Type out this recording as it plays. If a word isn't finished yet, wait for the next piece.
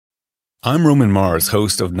I'm Roman Mars,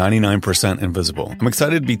 host of 99% Invisible. I'm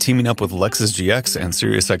excited to be teaming up with Lexus GX and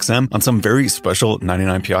SiriusXM on some very special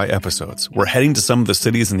 99PI episodes. We're heading to some of the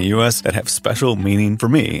cities in the U.S. that have special meaning for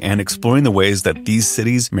me and exploring the ways that these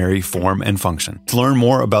cities marry form and function. To learn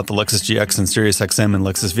more about the Lexus GX and SiriusXM and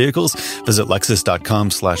Lexus vehicles, visit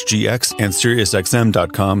lexus.com/GX and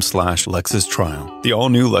SiriusXM.com/Lexus Trial. The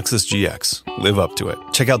all-new Lexus GX. Live up to it.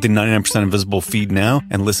 Check out the 99% Invisible feed now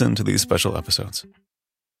and listen to these special episodes.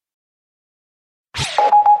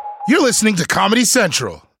 You're listening to Comedy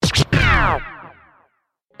Central. Hi,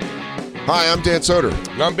 I'm Dan Soder.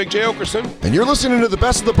 And I'm Big J. Okerson. And you're listening to the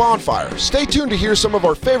Best of the Bonfire. Stay tuned to hear some of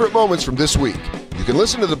our favorite moments from this week. You can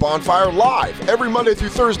listen to the Bonfire live every Monday through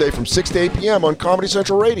Thursday from 6 to 8 p.m. on Comedy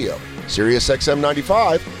Central Radio, SiriusXM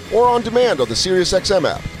 95, or on demand on the SiriusXM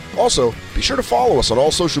app. Also, be sure to follow us on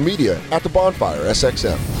all social media at the Bonfire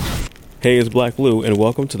SXM. Hey, it's Black Blue, and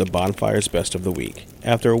welcome to the Bonfire's Best of the Week.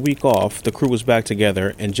 After a week off, the crew was back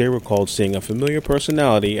together, and Jay recalled seeing a familiar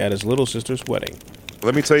personality at his little sister's wedding.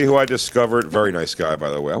 Let me tell you who I discovered. Very nice guy,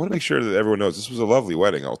 by the way. I want to make sure that everyone knows this was a lovely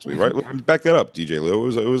wedding, ultimately, right? Back that up, DJ Lou.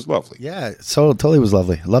 It was lovely. Yeah, so totally was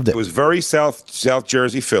lovely. Loved it. It was very South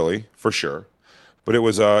Jersey, Philly, for sure. But it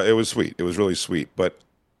was sweet. It was really sweet. But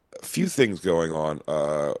a few things going on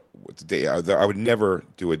with the day. I would never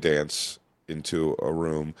do a dance into a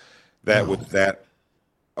room that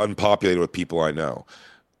unpopulated with people I know.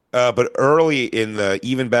 But early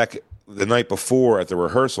even back the night before at the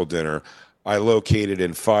rehearsal dinner, I located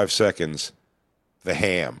in 5 seconds the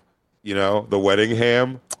ham, the wedding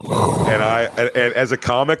ham. And as a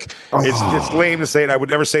comic, it's lame to say it. I would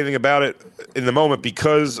never say anything about it in the moment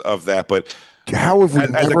because of that. But how have we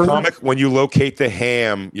as a comic, when you locate the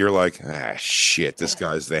ham, you're like, shit, this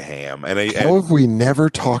guy's the ham. And how have we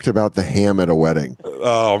never talked about the ham at a wedding?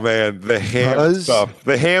 Oh man, the ham stuff.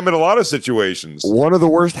 The ham in a lot of situations. One of the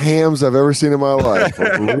worst hams I've ever seen in my life.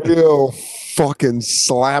 A real fucking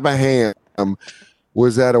slab of ham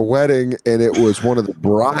was at a wedding, and it was one of the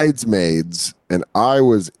bridesmaids, and I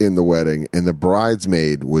was in the wedding, and the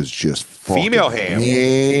bridesmaid was just female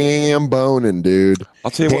ham boning, dude.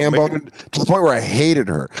 I'll tell you ham boning to the point where I hated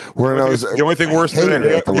her. The only thing worse than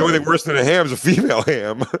a ham is a female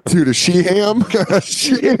ham. Dude, a she ham? Dude,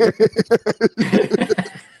 she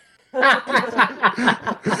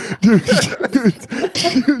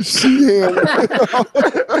ham.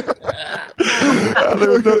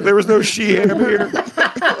 There was no she ham here.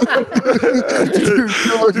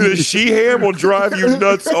 Dude, a she ham will drive you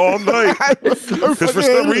nuts all night. Because for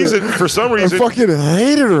some reason, I fucking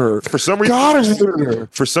hated her. For some reason, God, I hated her.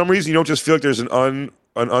 For some reason, you don't just feel like there's an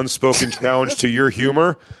unspoken challenge to your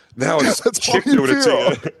humor. Now it's chick doing it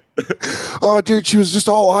to you. Oh, dude, she was just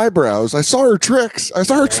all eyebrows. I saw her tricks.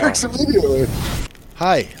 Immediately.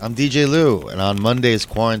 Hi, I'm DJ Lou, and on Monday's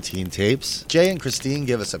Quarantine Tapes, Jay and Christine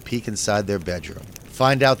give us a peek inside their bedroom.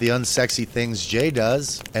 Find out the unsexy things Jay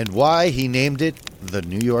does and why he named it the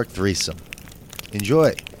New York Threesome.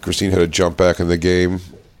 Enjoy. Christine had a jump back in the game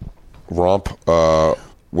romp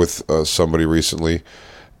with somebody recently,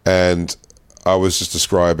 and I was just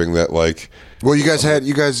describing that, like, well, you guys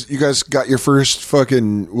got your first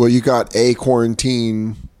fucking, well, you got a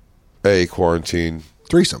quarantine threesome.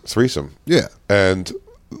 Yeah.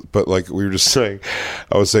 But like we were just saying,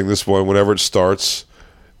 I was saying this one, whenever it starts,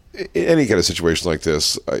 in any kind of situation like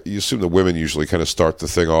this, you assume the women usually kind of start the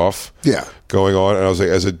thing off. Yeah. Going on. And I was like,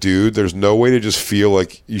 as a dude, there's no way to just feel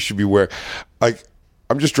like you should be wearing, like,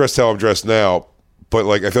 I'm just dressed how I'm dressed now, but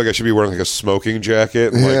like I feel like I should be wearing like a smoking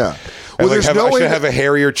jacket. And, yeah. Well, like I should have a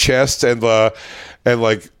hairier chest and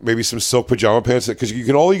like maybe some silk pajama pants, because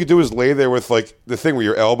all you can do is lay there with like the thing where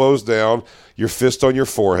your elbows down, your fist on your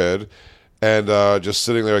forehead, and just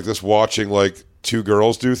sitting there like this, watching like two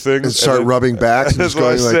girls do things and start rubbing backs. And that's what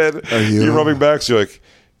I said. You're rubbing backs. You're like,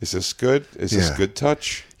 is this good? Is this good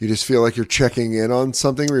touch? You just feel like you're checking in on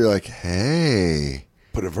something where you're like, hey.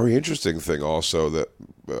 But a very interesting thing also that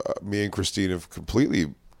me and Christine have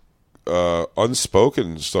completely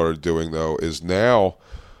unspoken started doing, though, is now,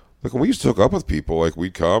 like, when we used to hook up with people, like,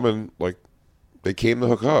 we'd come and like they came to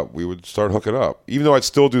hook up, we would start hooking up, even though I'd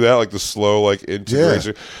still do that, like the slow like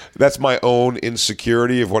integration. That's my own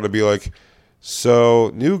insecurity of wanting to be like,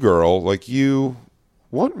 so new girl, like, you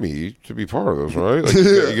want me to be part of this, right? Like, you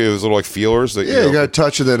get those little like feelers that you got to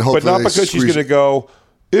touch and then hopefully, but not because she's going to go,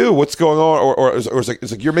 ew, what's going on? Or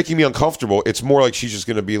it's like you're making me uncomfortable. It's more like she's just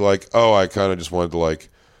going to be like, oh, I kind of just wanted to like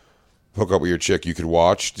hook up with your chick you could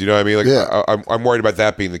watch. Do you know what I mean? Like, I'm worried about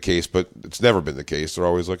that being the case, but it's never been the case. They're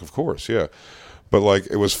always like, of course, yeah. But like,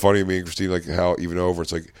 it was funny, me and Christine, like how even over,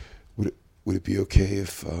 it's like, would it be okay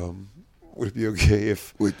if Would it be okay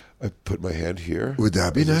if I put my hand here? Would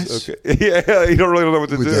that be nice? Okay. Yeah, you don't really know what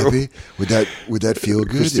to do. Would that feel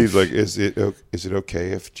good? Christine's like, is it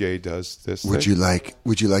okay if Jay does this? Would you like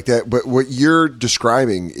that? But what you're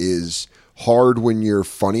describing is hard when you're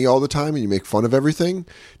funny all the time and you make fun of everything,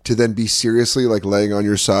 to then be seriously like laying on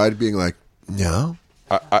your side, being like, no.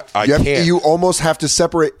 I can't. You almost have to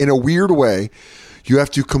separate in a weird way. You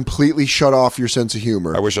have to completely shut off your sense of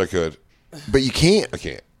humor. I wish I could. But you can't. I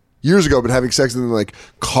can't. Years ago, but having sex and then like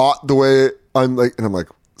caught the way I'm like, and I'm like,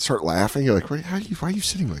 start laughing. You're like, why are you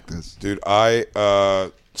sitting like this? Dude,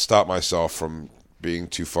 I stop myself from being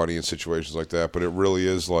too funny in situations like that, but it really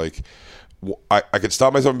is like, I could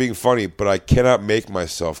stop myself from being funny, but I cannot make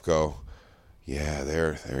myself go, yeah,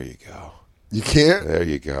 there you go. You can't? There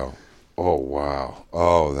you go. Oh, wow.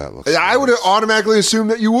 Oh, that looks I would have automatically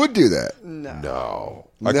assumed that you would do that. No.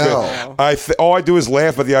 No. All I do is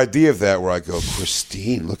laugh at the idea of that, where I go,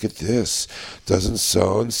 Christine, look at this. Doesn't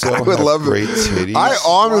so-and-so have great titties? I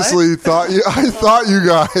honestly thought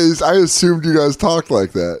I assumed you guys talked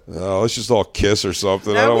like that. Oh, let's just all kiss or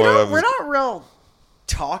something. No, we're not real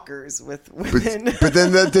talkers with women. But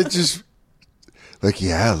then that just... Like,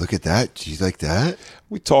 yeah, look at that. Do you like that?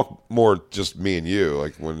 We talk more just me and you.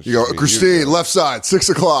 Like when you go, Christine, left side, 6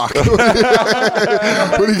 o'clock. What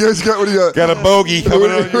do you guys got? What do you got? Got a bogey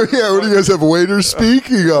coming out. Yeah, what do you guys have? Waiters speak?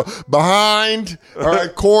 You go, behind. All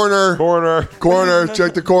right, corner.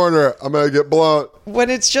 Check the corner. I'm going to get blown. When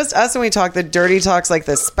it's just us and we talk, the dirty talk's like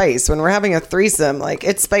the spice. When we're having a threesome, like,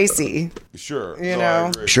 it's spicy. Sure. You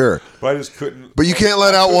know? Sure. But I just couldn't. But you can't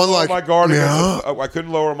let out one like. My guard I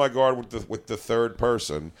couldn't lower my guard with the third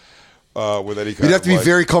person. With any kind You'd have to be like,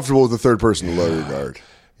 very comfortable with the third person to lower your guard.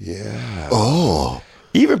 Yeah. Oh.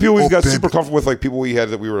 Even people we got super comfortable with, like people we had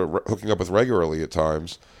that we were hooking up with regularly at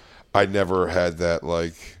times. I never had that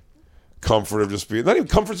like comfort of just being. Not even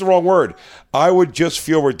comfort's the wrong word. I would just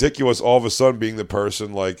feel ridiculous all of a sudden being the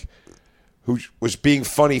person like who was being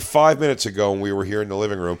funny 5 minutes ago when we were here in the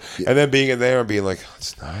living room, and then being in there and being like, oh,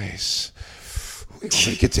 "That's nice."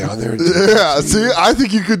 We get down there. And see, I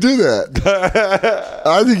think you could do that.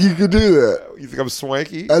 I think you could do that. You think I'm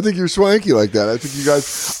swanky? I think you're swanky like that. I think you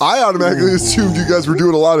guys. I automatically assumed you guys were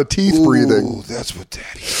doing a lot of teeth breathing. Oh, that's what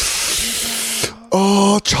Daddy.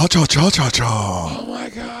 Oh, cha cha cha cha cha. Oh my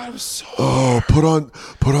God, I'm so. Oh, put on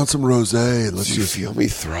some rosé and let's Do you just feel me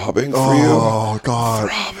throbbing for you? Oh God,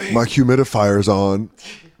 throbbing. My humidifier's on.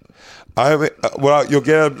 Well, you'll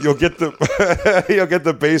get the you'll get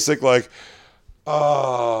the basic like.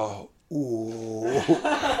 Oh, ooh.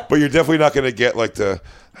 But you're definitely not going to get like the.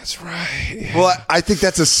 That's right. Yeah. Well, I think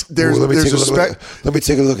that's there's Let me take a look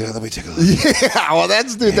at it. Let me take a look. Yeah, well,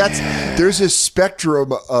 there's a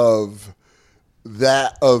spectrum of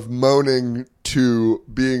that of moaning to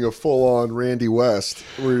being a full-on Randy West,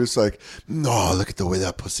 where you're just like, no, look at the way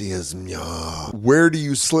that pussy is. Yeah. Where do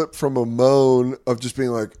you slip from a moan of just being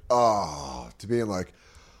like, oh, to being like,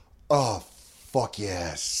 oh. Fuck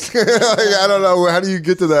yes. Like, I don't know. How do you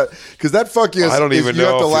get to that? Because that fuck yes, I don't even know. You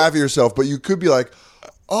have to laugh at yourself, but you could be like,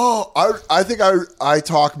 oh, I think I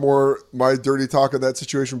talk more, my dirty talk in that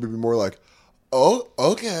situation would be more like, oh,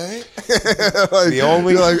 okay. Like, you're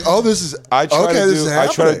like, oh, this is, I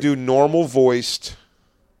try to do normal voiced.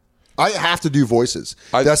 I have to do voices.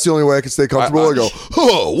 That's the only way I can stay comfortable. I go,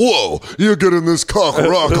 oh, whoa, you're getting this cock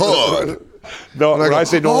rock hard. No, when I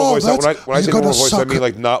say normal voice, when I say normal voice, I mean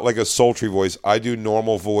like not like a sultry voice. I do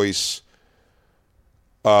normal voice,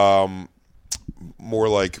 more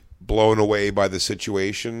like blown away by the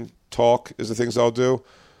situation talk is the things I'll do.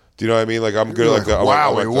 Do you know what I mean? Like I'm good at like that.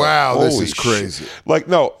 Wow, this is crazy. Like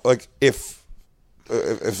no, like if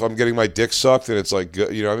I'm getting my dick sucked and it's like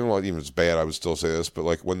good, you know, I mean, well, even if it's bad, I would still say this. But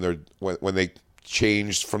like when they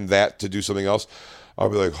changed from that to do something else, I'll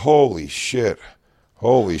be like, holy shit.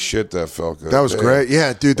 Holy shit, that felt good. That was great.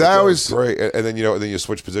 Yeah, dude, that was great. And then then you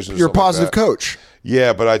switch positions. You're a positive coach.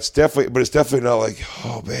 Yeah, but it's definitely not like,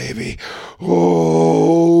 oh baby,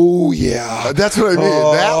 oh yeah. That's what I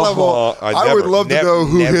mean. That level. I would love to know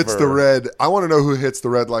who hits the red. I want to know who hits the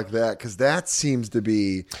red like that, because that seems to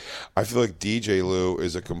be. I feel like DJ Lou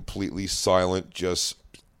is a completely silent, just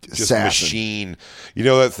assassin. Machine. You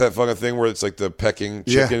know that fucking thing where it's like the pecking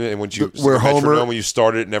chicken, and when you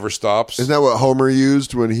start it never stops. Isn't that what Homer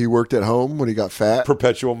used when he worked at home when he got fat?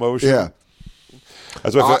 Perpetual motion. Yeah.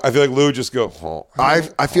 That's why I feel like Lou just go. I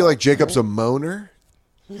feel like Jacob's a moaner.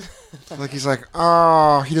 Like he's like,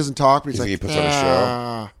 oh, he doesn't talk, but he's like, he puts on a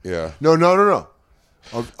show. Yeah. No.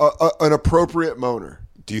 An appropriate moaner.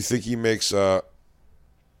 Do you think he makes? I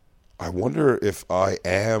wonder if I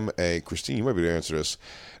am a Christine. You might be able to answer this.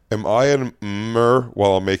 Am I an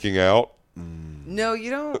while I'm making out? No, you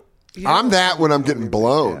don't. I'm that when I'm getting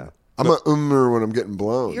blown. Yeah. I'm a ummer when I'm getting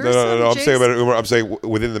blown. No. I'm saying about an ummer. I'm saying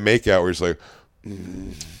within the makeout where it's like.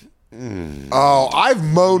 Oh, I've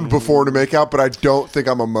moaned before to make out, but I don't think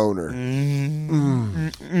I'm a moaner.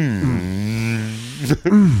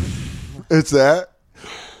 It's that.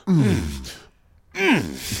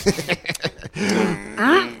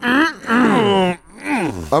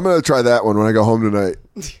 I'm gonna try that one when I go home tonight.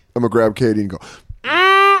 I'm gonna grab Katie and go.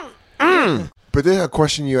 But then a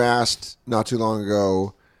question you asked not too long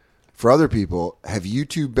ago for other people: have you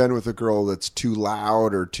two been with a girl that's too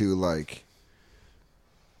loud or too like?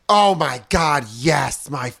 Oh my God, yes,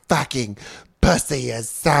 my fucking pussy is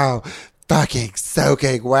so fucking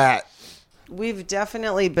soaking wet. We've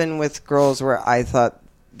definitely been with girls where I thought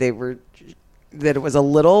that it was a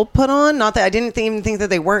little put on. Not that I didn't even think that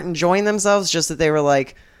they weren't enjoying themselves, just that they were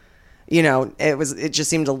like, it just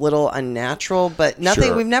seemed a little unnatural, but nothing.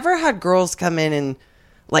 Sure. We've never had girls come in and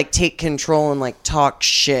like take control and like talk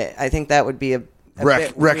shit. I think that would be a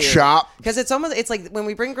wreck shop, because it's like when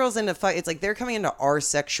we bring girls into fight, it's like they're coming into our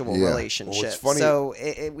sexual relationship. Well, so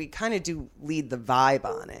we kind of do lead the vibe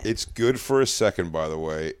on it. It's good for a second, by the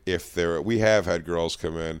way. If we have had girls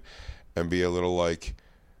come in and be a little like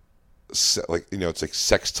it's like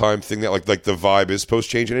sex time thing that like the vibe is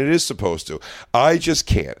supposed to change, and it is supposed to. I just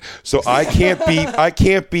can't. So I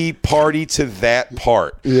can't be party to that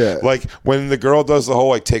part. Yeah. Like when the girl does the whole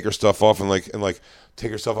like take her stuff off and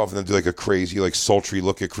take herself off and then do like a crazy like sultry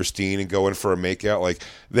look at Christine and go in for a makeout. Like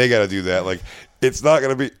they got to do that. Like it's not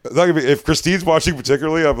gonna be if Christine's watching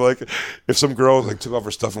particularly. I'm like, if some girl like took off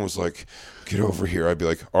her stuff and was like, "Get over here," I'd be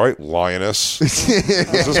like, "All right, lioness, what's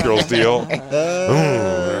this girl's deal?"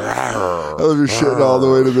 I love your shitting all the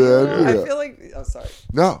way to the end. I feel like sorry.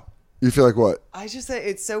 No, you feel like what? I just say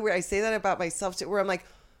it's so weird. I say that about myself too, where I'm like,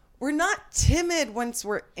 we're not timid once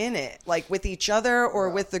we're in it, like with each other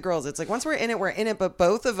or with the girls. It's like once we're in it, but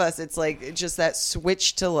both of us, it's like just that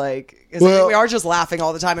switch to like, I think we are just laughing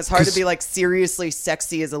all the time. It's hard to be like seriously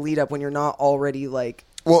sexy as a lead up when you're not already like.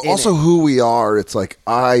 Well, also who we are. It's like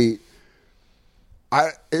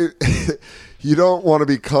you don't want to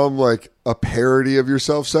become like a parody of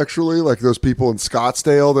yourself sexually, like those people in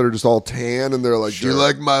Scottsdale that are just all tan and they're like, "Do you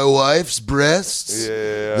like my wife's breasts?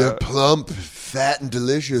 Yeah, they're plump, fat, and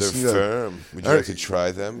delicious. They're firm. Would you like to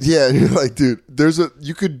try them?" Yeah, and you're like, dude,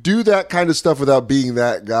 you could do that kind of stuff without being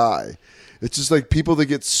that guy. It's just like people that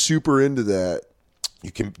get super into that.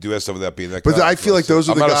 You can do that stuff without being that guy. But I feel like those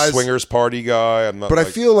are the guys. I'm not a swingers party guy. I'm not. But I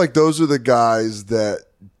feel like those are the guys that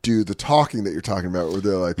do the talking that you're talking about, where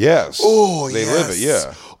they're like, "Yes, they live it,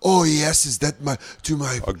 yeah." Oh yes, is that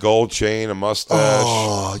a gold chain, a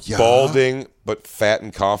mustache, balding but fat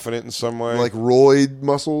and confident in some way, like roid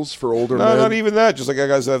muscles for older men? No, not even that. Just like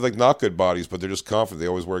guys that have like not good bodies, but they're just confident. They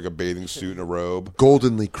always wear like a bathing suit and a robe,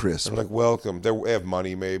 goldenly crisp. I'm like, welcome. They have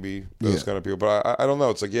money, maybe those kind of people, but I don't know.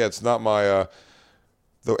 It's like, it's not my.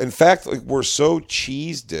 Though, in fact, like we're so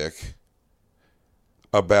cheese dick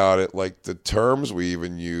about it, like the terms we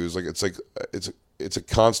even use, like it's a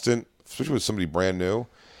constant, especially with somebody brand new.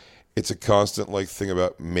 It's a constant like thing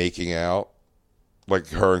about making out, like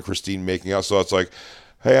her and Christine making out. So it's like,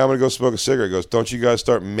 "Hey, I'm gonna go smoke a cigarette." He goes, "Don't you guys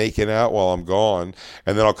start making out while I'm gone?"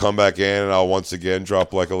 And then I'll come back in and I'll once again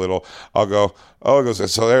drop like a little. I'll go, "Oh," it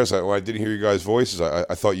goes, "So there's that." Well, I didn't hear you guys' voices.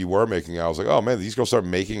 I thought you were making out. I was like, "Oh man, these girls start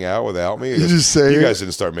making out without me." You just say you guys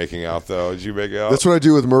didn't start making out though. Did you make out? That's what I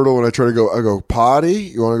do with Myrtle when I try to go. I go potty.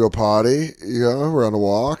 You want to go potty? We're on a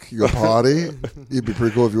walk. You go potty. It'd be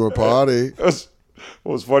pretty cool if you went potty.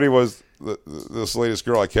 What was funny was this latest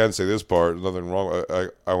girl. I can't say this part. Nothing wrong.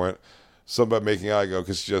 I went. Something about making out. I go,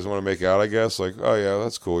 because she doesn't want to make out, I guess. Like, oh, yeah,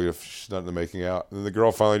 that's cool if she's not into making out. And then the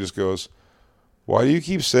girl finally just goes, "Why do you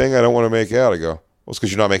keep saying I don't want to make out?" I go, "Well, it's because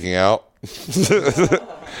you're not making out."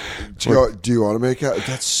 Do you want to make out?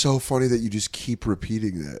 That's so funny that you just keep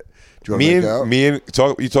repeating that. Do you want to make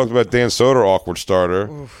out? You talked about Dan Soder, awkward starter.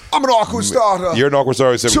 I'm an awkward starter. You're an awkward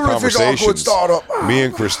starter. Terrific awkward starter. Me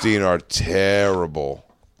and Christine are terrible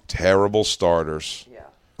starters. Yeah.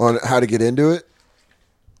 On how to get into it?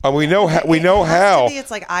 We know how. It's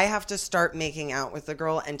like I have to start making out with the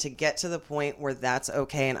girl, and to get to the point where that's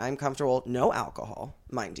okay and I'm comfortable, no alcohol,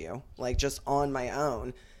 mind you, like just on my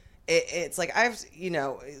own. It's like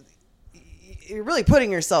you're really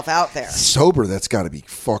putting yourself out there. Sober, that's got to be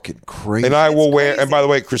fucking crazy. And I will wear. And by the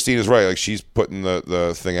way, Christine is right. Like she's putting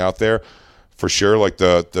the thing out there for sure. Like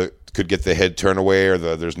the could get the head turn away or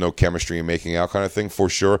there's no chemistry in making out kind of thing for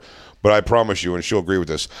sure. But I promise you, and she'll agree with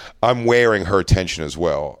this, I'm wearing her attention as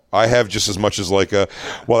well. I have just as much as like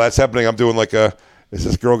while that's happening, I'm doing like Is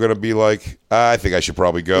this girl going to be like, I think I should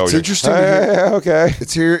probably go? It's interesting. Okay.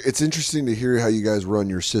 It's interesting to hear how you guys run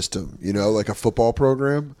your system. You know, like a football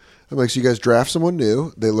program. I'm like, so you guys draft someone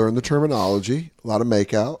new. They learn the terminology. A lot of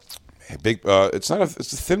makeout. Big. It's a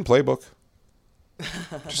thin playbook.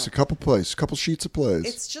 Just a couple plays, a couple sheets of plays.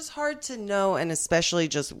 It's just hard to know, and especially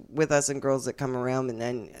just with us and girls that come around, and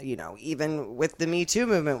then, you know, even with the Me Too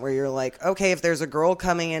movement where you're like, okay, if there's a girl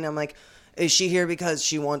coming in, I'm like, is she here because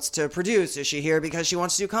she wants to produce? Is she here because she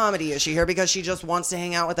wants to do comedy? Is she here because she just wants to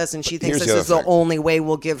hang out with us and she thinks this is the only way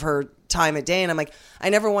we'll give her time of day? And I'm like, I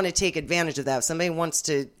never want to take advantage of that. If somebody wants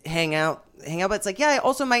to hang out, but it's like, yeah, I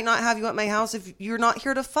also might not have you at my house if you're not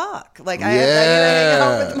here to fuck. Like, I hang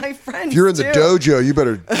out with my friends. If you're in the dojo, you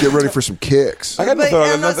better get ready for some kicks. I got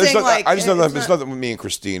I just know that it's nothing with me and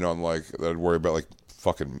Christine on like that I'd worry about like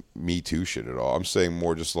fucking Me Too shit at all. I'm saying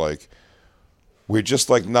more just like we're just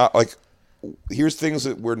like not like here's things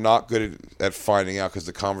that we're not good at finding out because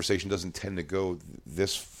the conversation doesn't tend to go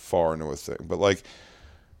this far into a thing. But like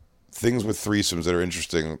things with threesomes that are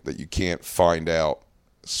interesting that you can't find out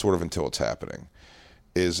sort of until it's happening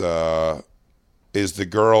is the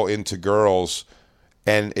girl into girls,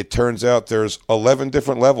 and it turns out there's 11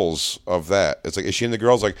 different levels of that. It's like, is she into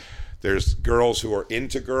girls? Like there's girls who are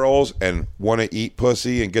into girls and want to eat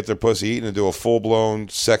pussy and get their pussy eaten and do a full-blown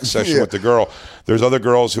sex session with the girl. There's other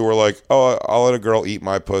girls who are like, oh, I'll let a girl eat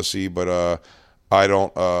my pussy, but I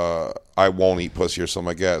won't eat pussy or something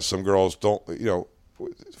like that. Some girls don't, you know,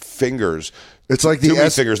 fingers. It's like too many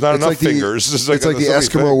fingers, not enough fingers. It's like the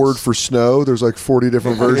Eskimo word for snow. There's like 40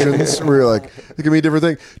 different versions where you're like, it can be a different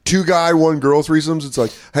thing. 2 guy, 1 girl threesomes. It's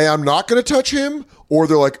like, hey, I'm not going to touch him. Or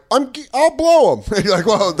they're like, I'll blow him. And you're like,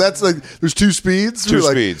 well, that's like, there's 2 speeds. Two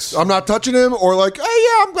like, speeds. I'm not touching him. Or like, hey,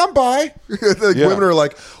 yeah, I'm bi. Women are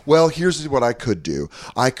like, well, here's what I could do.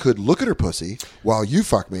 I could look at her pussy while you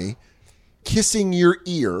fuck me, kissing your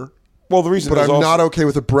ear. Well, the reason, but I'm not okay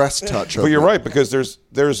with a breast touch. But you're right, because there's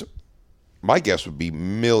my guess would be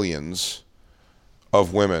millions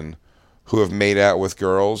of women who have made out with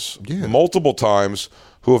girls multiple times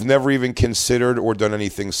who have never even considered or done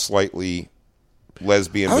anything slightly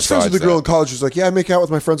lesbian. I was friends with a girl in college who's like, yeah, I make out with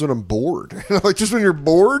my friends when I'm bored. Like, just when you're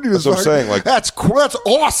bored? That's what I'm saying. Like, that's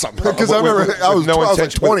awesome. Because I was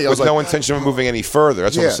like 20. I was like, no intention of moving any further.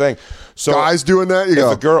 That's what I'm saying. So guys doing that, you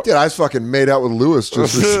go, dude, I fucking made out with Lewis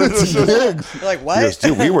just for shits and gigs. You're like, what?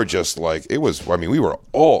 Dude, we were just like, it was, I mean, we were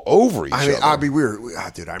all over each other. I mean,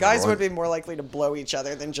 dude, guys would be more likely to blow each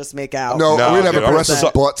other than just make out. No, we'd have a breast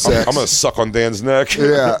butt sex. I'm going to suck on Dan's neck.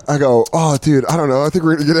 Yeah. I go, oh, dude, I don't know. I think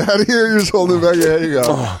we're going to get out of here. You're just holding it back. Yeah, you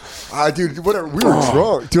go. Dude, whatever. We were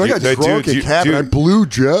drunk. Dude, I got drunk in cabin. I blew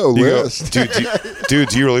Joe List. Dude,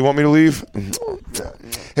 do you really want me to leave?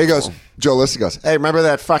 He goes, Joe List, he goes, hey, remember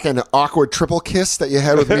that fucking awkward triple kiss that you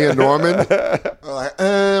had with me and Norman?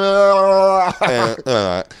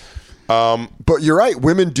 But you're right.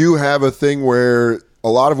 Women do have a thing where a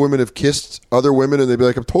lot of women have kissed other women and they'd be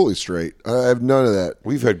like, I'm totally straight. I have none of that.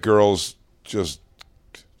 We've had girls just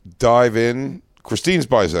dive in. Christine's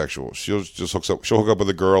bisexual. She'll hook up with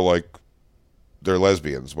a girl like they're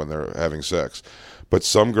lesbians when they're having sex. But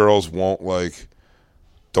some girls won't, like,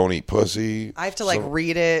 don't eat pussy. I have to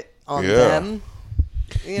read it on them.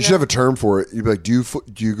 You should have a term for it. You'd be like, do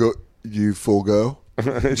you full go?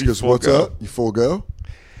 She goes, what's up? You full go?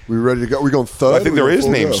 We ready to go? We going thud? I think there is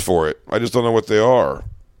names for it. I just don't know what they are.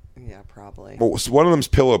 Yeah, probably. Well, one of them's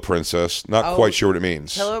pillow princess. Not quite sure what it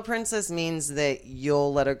means. Pillow princess means that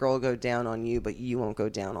you'll let a girl go down on you, but you won't go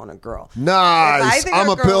down on a girl. Nice. I'm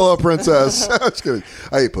a pillow princess. Just kidding.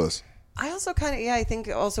 I eat puss. I also kind of, I think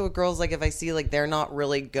also with girls, like if I see like they're not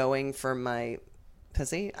really going for my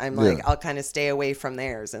pussy, I'm like, I'll kind of stay away from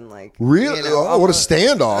theirs and like. Really? You know, what a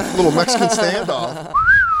standoff. A little Mexican standoff.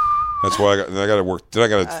 That's why I got to work. Then I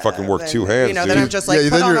got to fucking work 2 hands. You know, then I'm just like,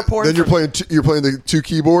 put on a porn. Then you're playing the 2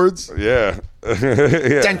 keyboards. Yeah.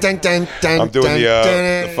 Dun, dun, dun, dun, I'm doing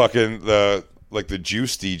dun, the fucking the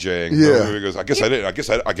juice DJing. Yeah. He goes, I guess I didn't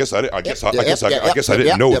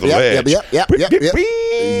know the ledge.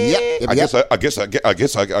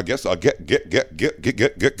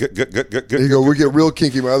 There you go. We get real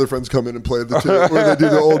kinky. My other friends come in and play the where they do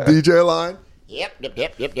the old DJ line. Yep.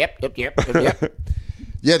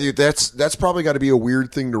 Yeah, dude, that's probably got to be a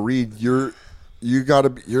weird thing to read. You're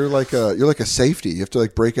like a safety. You have to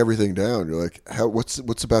like break everything down. You're like, what's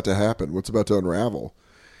about to happen? What's about to unravel?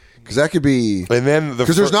 Because that could be, and then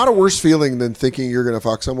because there's not a worse feeling than thinking you're gonna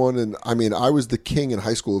fuck someone. And I mean, I was the king in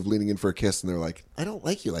high school of leaning in for a kiss, and they're like, I don't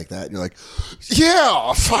like you like that, and you're like,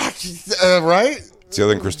 yeah, fuck, right. It's the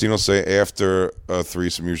other thing Christine will say after a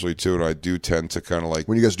threesome, usually too, and I do tend to kind of like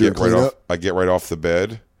when you guys do I get right off the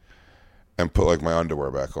bed. and put like my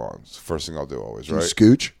underwear back on. It's the first thing I'll do always, right? You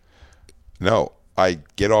scooch? No, I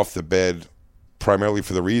get off the bed primarily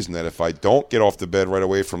for the reason that if I don't get off the bed right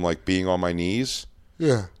away from like being on my knees,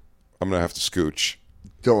 Yeah. I'm gonna have to scooch.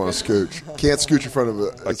 Don't want to scooch. Can't scooch in front of a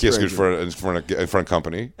I can't scooch in front of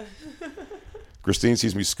company. Christine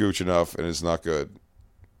sees me scooch enough, and it's not good.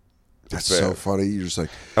 That's so funny. You're just like,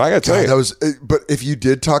 and I gotta tell you, that was. But if you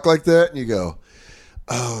did talk like that, and you go,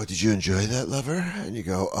 "Oh, did you enjoy that, lover?" And you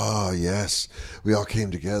go, "Oh, yes, we all came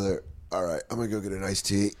together. All right, I'm gonna go get an iced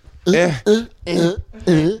tea."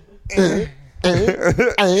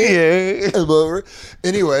 I'm over.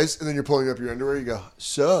 Anyways, and then you're pulling up your underwear. You go,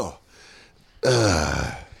 "So,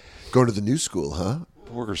 going to the new school, huh?"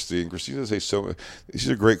 Poor Christine. Christine does say so. These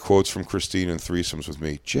are great quotes from Christine in threesomes with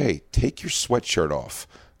me. Jay, take your sweatshirt off.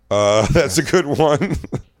 That's a good one.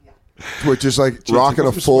 What, just like rocking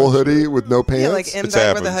a full hoodie with no pants? Yeah, like in It's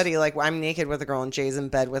bed with happened. a hoodie. Like I'm naked with a girl and Jay's in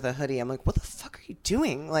bed with a hoodie. I'm like, what the fuck are you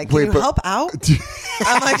doing? Like, can you help out?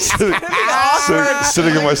 I'm like, it's gonna be awkward.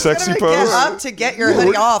 Sitting in my sexy Get pose. up to get your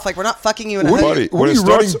hoodie off. Like we're not fucking you in a hoodie. Buddy, What when are it you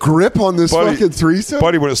running starts- grip on this fucking threesome?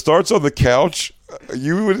 Buddy, when it starts on the couch,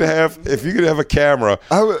 you would have, if you could have a camera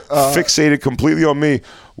fixated completely on me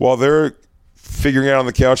while they're figuring out on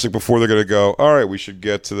the couch, like before they're going to go, all right, we should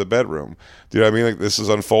get to the bedroom. Do you know what I mean? Like this is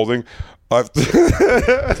unfolding.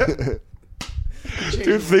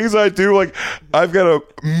 Dude, things I do, like I've got to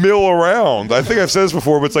mill around. I think I've said this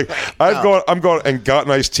before, but it's like I'm going and got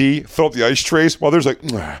an iced tea, fill up the ice trays while there's like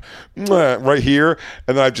right here,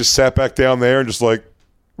 and then I just sat back down there and just like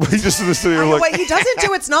just sitting here like What he doesn't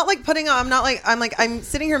do, it's not like putting on. I'm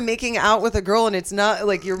sitting here making out with a girl, and it's not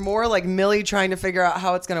like you're more like Millie trying to figure out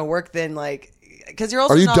how it's going to work than like because you're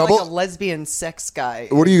also not like a lesbian sex guy.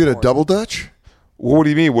 What are you going to double Dutch? What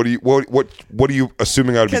do you mean? What are you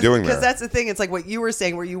assuming I would be doing there? Because that's the thing. It's like what you were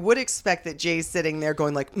saying, where you would expect that Jay's sitting there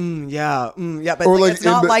going like, yeah, but Or like, it's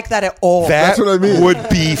not like that at all. That That's what I mean. would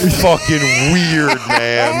be fucking weird,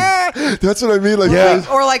 man. That's what I mean. Like, Yeah.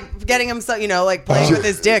 Or like getting him, like playing with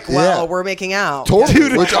his dick while we're making out. totally.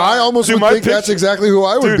 Dude, Which I almost dude, would my think that's picture- exactly who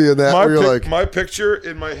I would Dude, be in that. Where you're like, my picture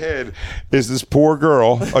in my head is this poor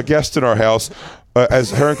girl, a guest in our house,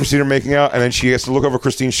 as her and Christine are making out, and then she has to look over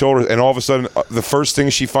Christine's shoulder, and all of a sudden, the first thing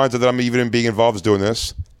she finds out that I'm even being involved is doing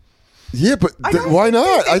this. yeah, but why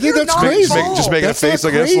not? I think you're that's not crazy. involved. Just making That's a face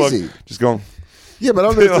not like this, crazy. look, just going, Yeah, but I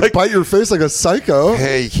don't know if to Like- bite your face like a psycho.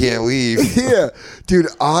 hey, you can't leave. Yeah, dude,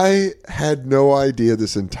 I had no idea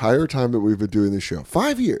this entire time that we've been doing this show,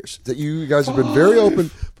 5 years, that you guys have been very open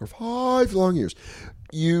for 5 long years.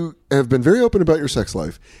 You have been very open about your sex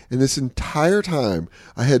life, and this entire time,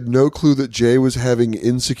 I had no clue that Jay was having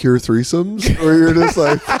insecure threesomes. Where you're just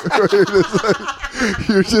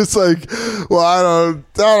like, well, I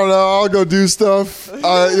don't know. I'll go do stuff.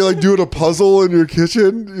 You're like doing a puzzle in your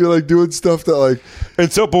kitchen. You're like doing stuff that like.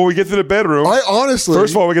 And so, but when we get to the bedroom, I honestly,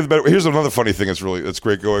 first of all, we get to the bedroom. Here's another funny thing that's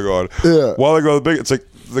great going on. Yeah. While they go to the big, it's like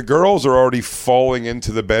the girls are already falling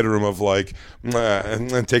into the bedroom of like,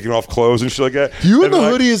 and taking off clothes and shit like that. you in the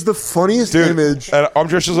like, hoodie is the funniest dude, image. and I'm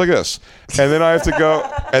dressed just like this, and then I have to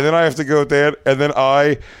go, Dad, and then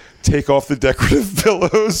I take off the decorative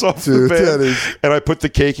pillows off Dude, the bed, that is- and I put the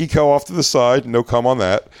cakey co off to the side, no cum on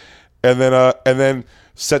that, and then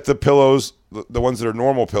set the pillows, the ones that are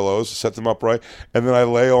normal pillows, set them up right, and then I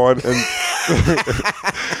lay on and.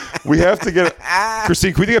 We have to get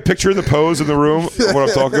Christine. Can we take a picture of the pose in the room of what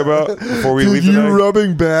I'm talking about before we Dude, leave you today?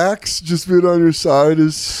 rubbing backs, just being on your side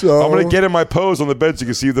is so. I'm gonna get in my pose on the bed so you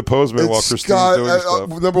can see the pose man while It's Christine's Scott, doing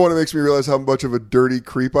stuff. number one, it makes me realize how much of a dirty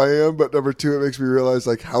creep I am. But number two, it makes me realize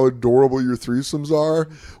like how adorable your threesomes are.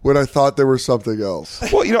 When I thought there was something else.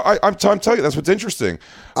 Well, you know, I'm telling you, that's what's interesting.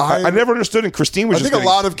 I never understoed, and Christine was. I just think a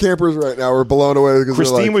lot of campers right now are blown away because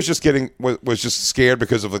Christine was just scared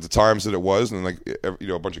because of like the times that it was, and like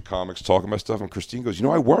a bunch of comics talking about stuff. And Christine goes,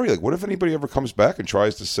 I worry, like, what if anybody ever comes back and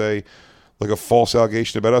tries to say like a false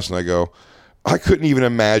allegation about us? And I go, I couldn't even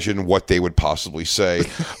imagine what they would possibly say,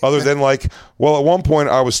 other than like, well, at one point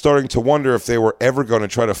I was starting to wonder if they were ever going to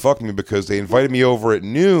try to fuck me because they invited me over at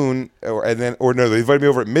noon, they invited me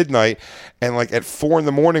over at midnight, and like at 4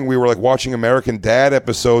 a.m. we were like watching American Dad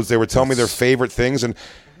episodes. They were telling me their favorite things, and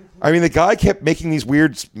I mean, the guy kept making these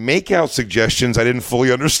weird makeout suggestions I didn't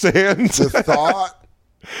fully understand. the thought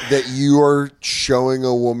that you are showing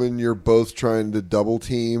a woman you're both trying to double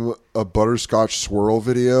team a butterscotch swirl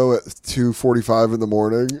video at 2:45 in the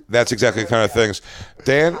morning. That's exactly the kind of things.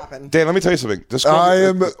 Dan, let me tell you something. This girl,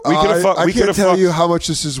 I can't tell you how much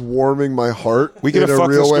this is warming my heart We could in have a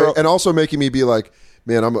fucked real this way, girl. and also making me be like,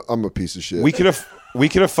 man, I'm a piece of shit. We could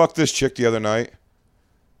have fucked this chick the other night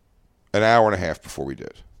an hour and a half before we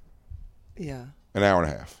did. Yeah. An hour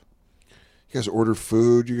and a half. You guys order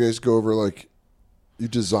food. You guys go over like you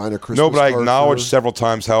design a Christmas. No, but I card acknowledged for several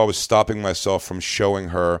times how I was stopping myself from showing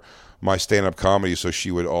her my stand-up comedy, so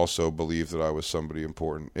she would also believe that I was somebody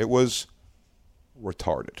important. It was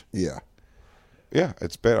retarded. Yeah. Yeah,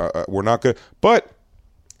 it's bad. We're not good, but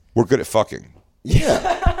we're good at fucking.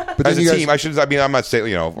 Yeah. But As a you guys, team, I'm not saying,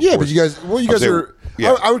 Yeah, course. but you guys are.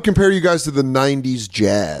 Yeah. I would compare you guys to the '90s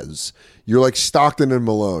jazz. You're like Stockton and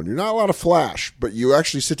Malone. You're not a lot of flash, but you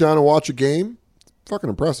actually sit down and watch a game. Fucking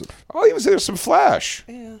impressive. I'll even say there's some flash.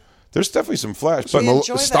 Yeah. There's definitely some flash. But But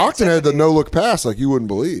enjoy that Stockton had the activity. no-look pass like you wouldn't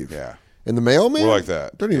believe. Yeah. And the mailman? We're like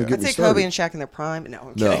that. Don't even Yeah. get I'd me say started. Kobe and Shaq in their prime. No,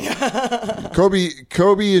 I'm No. kidding.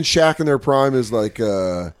 Kobe and Shaq in their prime is like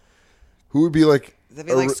who would be like They'd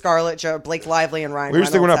be like Scarlett, Joe, Blake Lively, and Ryan. We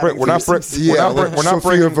just think Reynolds we're not having threesomes. we're not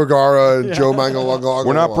Sofia Vergara and Joe Mangalong.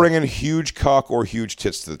 We're not bringing huge cock or huge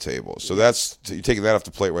tits to the table. So you're taking that off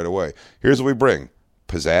the plate right away. Here's what we bring: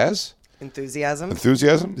 pizzazz, Enthusiasm. Did you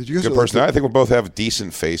guys good are like personality. I think we both have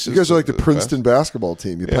decent faces. You guys are like the best. Princeton basketball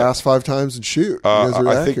team. You pass 5 times and shoot. You guys are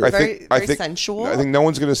I think accurate. Very sensual. I think no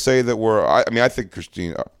one's going to say that we're. I think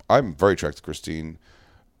Christine. I'm very attracted to Christine.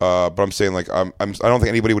 But I'm saying like I don't think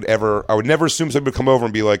anybody would ever. I would never assume somebody would come over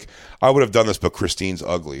and be like, I would have done this, but Christine's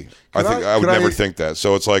ugly. I would never think that.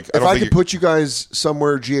 So it's like if I could put you guys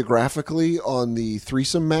somewhere geographically on the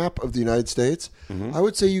threesome map of the United States, I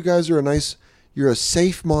would say you guys are you're a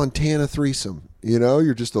safe Montana threesome. You know,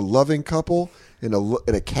 you're just a loving couple in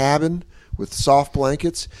a cabin with soft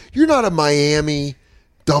blankets. You're not a Miami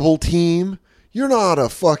double team. You're not a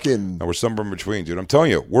fucking. No, we're somewhere in between, dude. I'm telling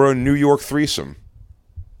you, we're a New York threesome.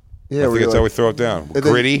 Yeah, I think that's how we throw it down.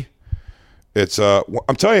 Gritty. It's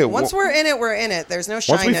I'm telling you. Once we're in it, we're in it. There's no Once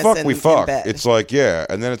shyness we in fuck. bed. It's like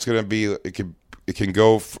and then it's gonna be. It can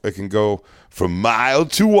go from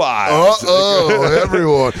mild to wild.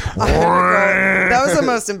 Everyone. That was the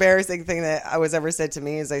most embarrassing thing that I was ever said to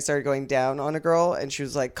me is I started going down on a girl and she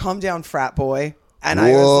was like, "Calm down, frat boy." And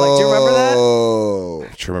I was like, "Do you remember that?" Oh. I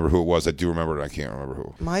can't remember who it was. I do remember it. I can't remember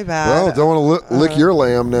who. My bad. Well, don't want to lick your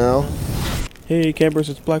lamb now. Hey campers,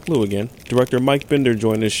 it's Black Lou again. Director Mike Binder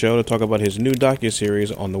joined this show to talk about his new docu-series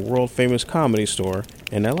on the world-famous Comedy Store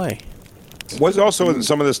in L.A. Was also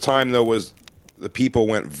some of this time though was the people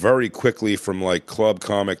went very quickly from like club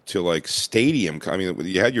comic to like stadium. I mean,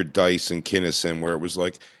 you had your Dice and Kinnison where it was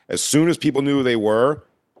like as soon as people knew who they were.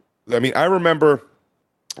 I mean, I remember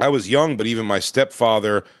I was young, but even my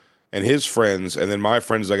stepfather and his friends, and then my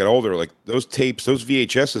friends as I got older, like those tapes, those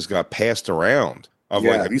VHSs got passed around. Of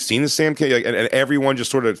like, have you seen the Sam K? Like, and everyone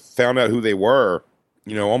just sort of found out who they were,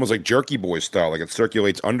 you know, almost like Jerky Boy style. Like it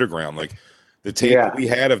circulates underground. Like the tape that we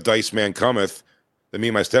had of Dice Man Cometh that me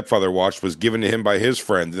and my stepfather watched was given to him by his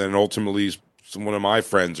friend. And then ultimately one of my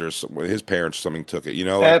friends or his parents or something took it, you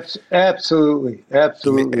know? Like, absolutely. And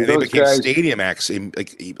they Those became guys, stadium acts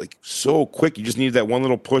like so quick. You just needed that one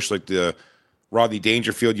little push, like the Rodney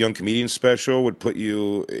Dangerfield Young Comedian special would put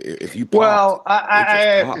you, if you popped. well, I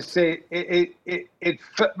have popped. to say it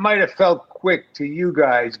might have felt quick to you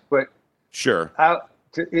guys, but Sure.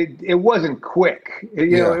 it wasn't quick.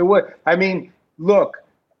 You know, it was. I mean, look,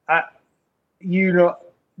 you know,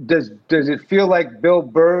 does it feel like Bill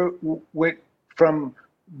Burr went from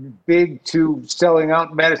big to selling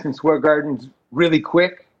out Madison Square Gardens really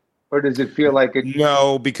quick, or does it feel like it?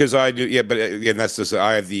 No, because I do. Yeah, but again, that's just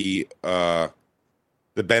I have the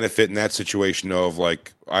benefit in that situation of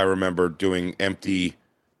like I remember doing empty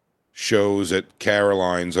shows at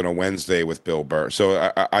Caroline's on a Wednesday with Bill Burr,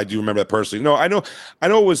 so I do remember that personally. No, I know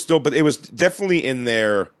it was still, but it was definitely in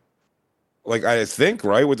there. Like I think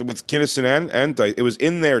right with Kinnison and Dice, it was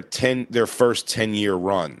in their first 10-year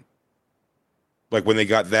run. Like when they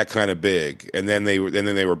got that kind of big, and then they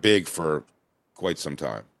were big for quite some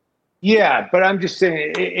time. Yeah, but I'm just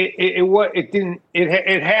saying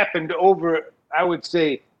it happened over. I would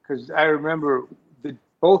say because I remember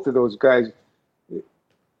both of those guys.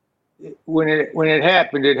 When it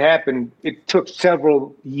happened, It took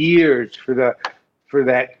several years for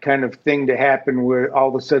that kind of thing to happen, where all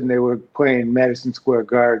of a sudden they were playing Madison Square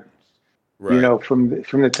Gardens. Right. You know, from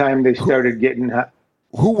the time they started getting.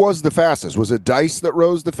 Who was the fastest? Was it Dice that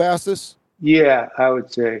rose the fastest? Yeah, I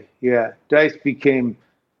would say. Yeah, Dice became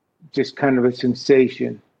just kind of a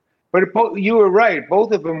sensation. But you were right.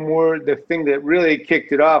 Both of them were the thing that really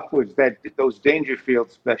kicked it off was those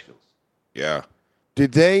Dangerfield specials. Yeah.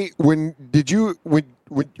 Did when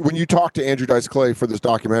you talked to Andrew Dice Clay for this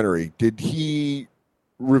documentary, did he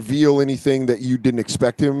reveal anything that you didn't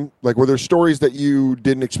expect him? Like, were there stories that you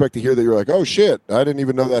didn't expect to hear that you're like, oh shit, I didn't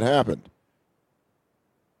even know that happened?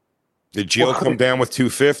 Did Jill come down with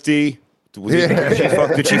 250?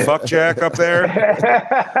 Did she fuck Jack up there?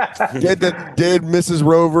 Did Mrs.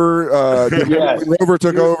 Rover? Yes. Rover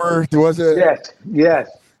took over. Was it? Yes.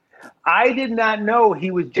 I did not know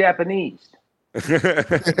he was Japanese. He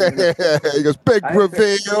goes, big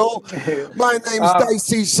reveal. My name's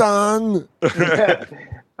Dicey-san.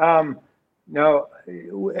 No,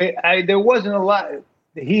 there wasn't a lot.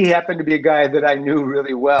 He happened to be a guy that I knew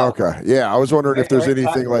really well. Okay. Yeah. I was wondering if there's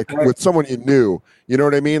anything like with someone you knew. You know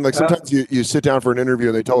what I mean? Like sometimes you sit down for an interview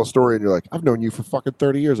and they tell a story and you're like, I've known you for fucking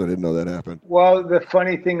 30 years. I didn't know that happened. Well, the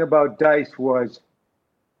funny thing about Dice was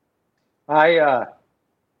I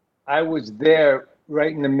was there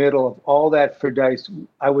right in the middle of all that for Dice.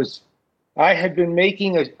 I had been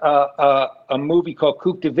making a movie called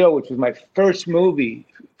Coupe de Ville, which was my first movie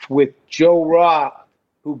with Joe Raw,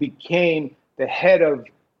 who became the head of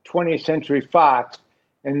 20th Century Fox,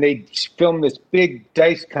 and they filmed this big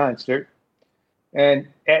Dice concert and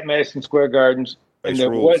at Madison Square Gardens, and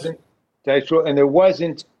there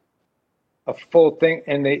wasn't a full thing,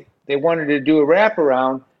 and they wanted to do a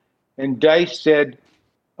wraparound, and Dice said,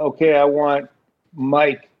 okay, I want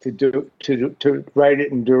Mike to write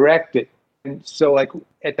it and direct it. And so, like,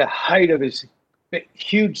 at the height of his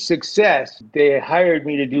huge success, they hired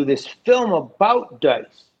me to do this film about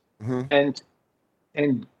Dice,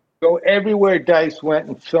 and go everywhere Dice went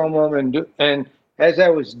and film them. And as I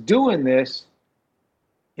was doing this,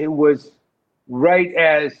 it was right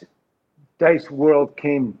as Dice World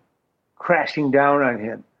came crashing down on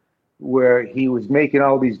him, where he was making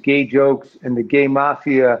all these gay jokes, and the gay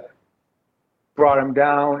mafia brought him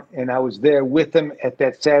down. And I was there with him at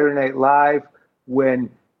that Saturday Night Live when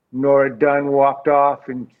Nora Dunn walked off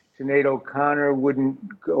and Sinead O'Connor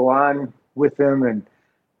wouldn't go on with him. And,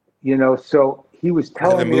 so he was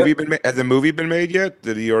telling me. Had the movie been made yet?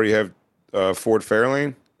 Did he already have Ford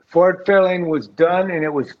Fairlane? Ford Fairlane was done and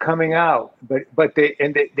it was coming out, but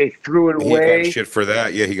they threw it away. He got shit for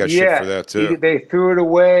that. Yeah, he got shit for that too. They threw it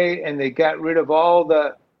away and they got rid of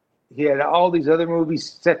he had all these other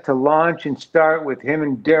movies set to launch and start with him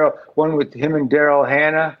and Daryl, one with him and Daryl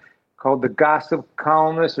Hannah called The Gossip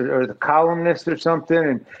Columnist or The Columnist or something.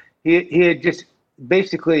 And he had just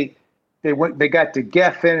basically, they got to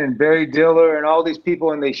Geffen and Barry Diller and all these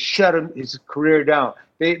people, and they shut his career down.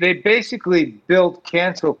 They basically built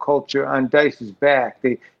cancel culture on Dice's back.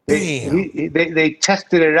 They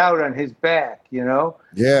tested it out on his back,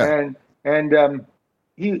 Yeah. And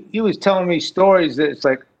he was telling me stories that it's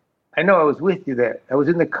like, I know I was with you there. I was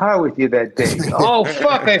in the car with you that day. Oh,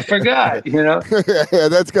 fuck, I forgot, Yeah,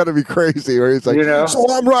 that's got to be crazy. Where he's like, so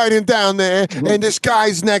I'm riding down there, and this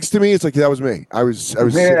guy's next to me. It's like, that was me. I was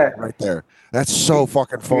sitting right there. That's so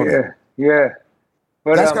fucking funny. Yeah.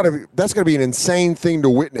 But that's gotta be an insane thing to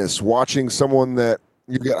witness, watching someone that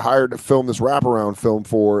you get hired to film this wraparound film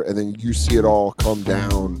for, and then you see it all come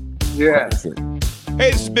down. Yeah. Hey,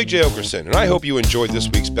 this is Big J. Okerson, and I hope you enjoyed this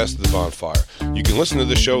week's Best of the Bonfire. You can listen to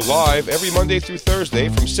the show live every Monday through Thursday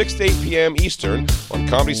from 6 to 8 p.m. Eastern on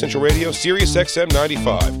Comedy Central Radio, Sirius XM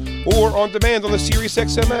 95, or on demand on the Sirius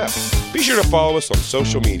XM app. Be sure to follow us on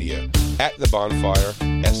social media at The Bonfire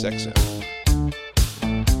SXM.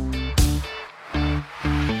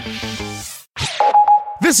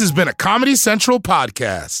 This has been a Comedy Central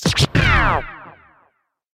podcast.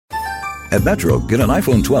 At Metro, get an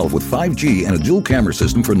iPhone 12 with 5G and a dual camera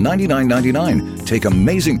system for $99.99. Take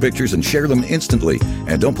amazing pictures and share them instantly.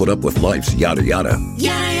 And don't put up with life's yada yada.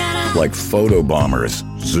 Yada yada. Like photo bombers.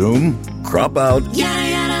 Zoom, crop out, yada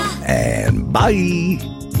yada. And bye.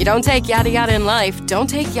 You don't take yada yada in life, don't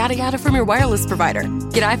take yada yada from your wireless provider.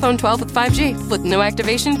 Get iPhone 12 with 5G with no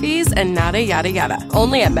activation fees and nada yada yada.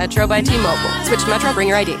 Only at Metro by T-Mobile. Switch to Metro, bring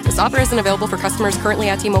your ID. This offer isn't available for customers currently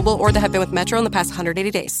at T-Mobile or that have been with Metro in the past 180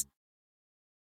 days.